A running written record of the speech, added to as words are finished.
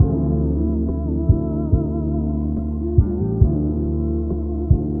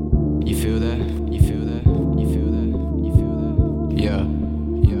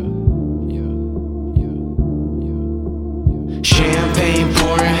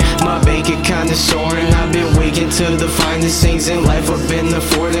kinda soaring. I've been waking to the finest things in life up in the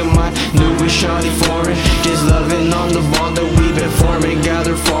fort, and my newest shawty foreign. Just loving on the bond that we've been forming. Got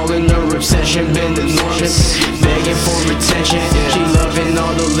her falling, her obsession been enormous, begging for attention. She loving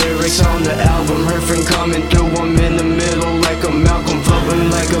all the lyrics on the album. Her friend coming through, I'm in the middle like a Malcolm, floating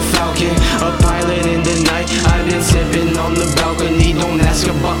like a falcon, a pilot in the night. I've been sipping on the balcony, don't ask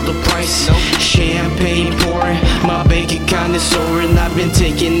about the price. Champagne pouring, my bank account is soaring. I've been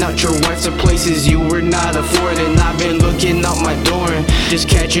taking out your wife to places you were not affording. I've been looking out my door and just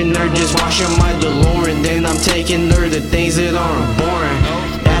catching her, just washing my DeLorean. Then I'm taking her to things that aren't boring,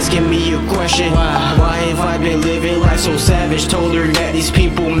 asking me a question, why have I been living life so savage? Told her that these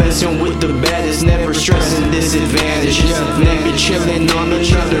people messing with the baddest, never stressing disadvantage. Never chilling on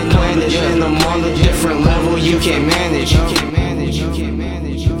another planet, and I'm on a different level you can't manage.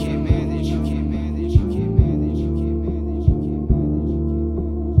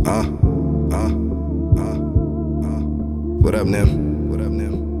 What up, Nim?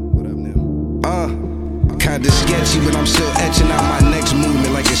 Kinda sketchy, but I'm still etching out my next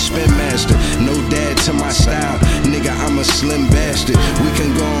movement like a spin master. No dad to my style, nigga, I'm a slim bastard. We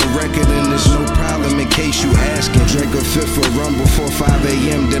can go on record and there's no problem in case you asking. Drink a fifth of rum before 5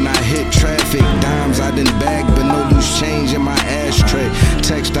 a.m., then I hit traffic. Dimes I didn't bag, but no loose change in my ashtray.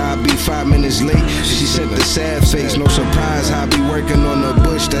 Text I'll be 5 minutes late, she sent the sad face. No surprise, I'll be working on the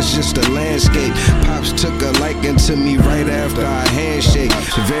bush, that's just a landscape. Pops took a liking to me right after our handshake.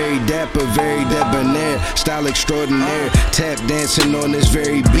 Very dapper, very debonair, style extraordinaire. Tap dancing on this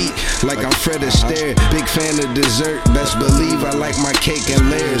very beat like I'm Fred Astaire. Big fan of dessert, best believe I like my cake and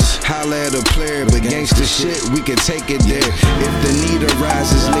layers. Holla at a player, but gangsta shit, we can take it there. If the need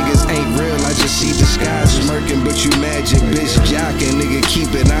arises, niggas ain't real, I just see the sky smirking, but you magic, bitch jocking, nigga, keep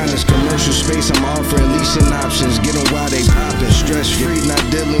it honest. Commercial space, I'm offering leasing options, get them while they poppin'. Stress free, not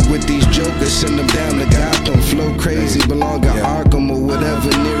dealing with these jokers, send them down to Gotham. Flow crazy, belong to Arkham or whatever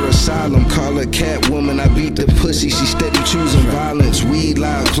near asylum. Call her Catwoman, I beat the pussy, she steady choosing violence. Weed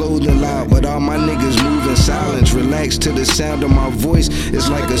loud, clothing loud, but all my niggas move in silence. Relax to the sound of my voice, it's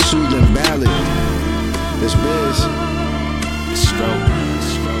like a soothing ballad. It's BIZ. It's Stroke.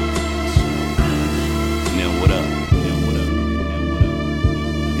 Now what up?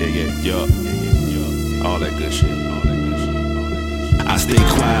 Yeah. All that good shit. I stay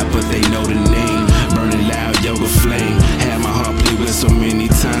quiet, but they know the name. Burning loud, yoga flame. Had my heart played with so many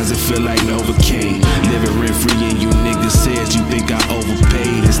times, it feel like Novocaine. Living rent free and you niggas said you think I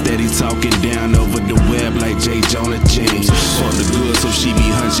overpaid. Instead he talking down over the web like J. Jonah James. Fuck the good, so she be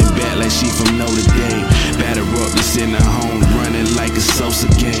hunching back like she from Notre Dame. Batter up, they send her home running like a Sosa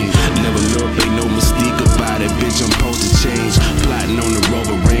game. Never look, ain't no mystique about it, bitch, I'm supposed to change. Plotting on the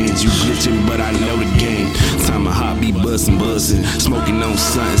Rover range, you glitching, but I know the game. Time my heart be buzzing, smoking on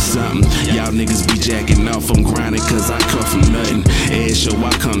something. Y'all niggas be jacking off, I'm grinding cause I come from nothing. Air show,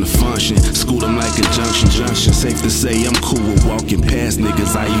 I come to function. School them like a junction. Safe to say I'm cool with walking past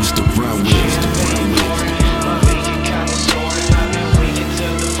niggas I used to run with.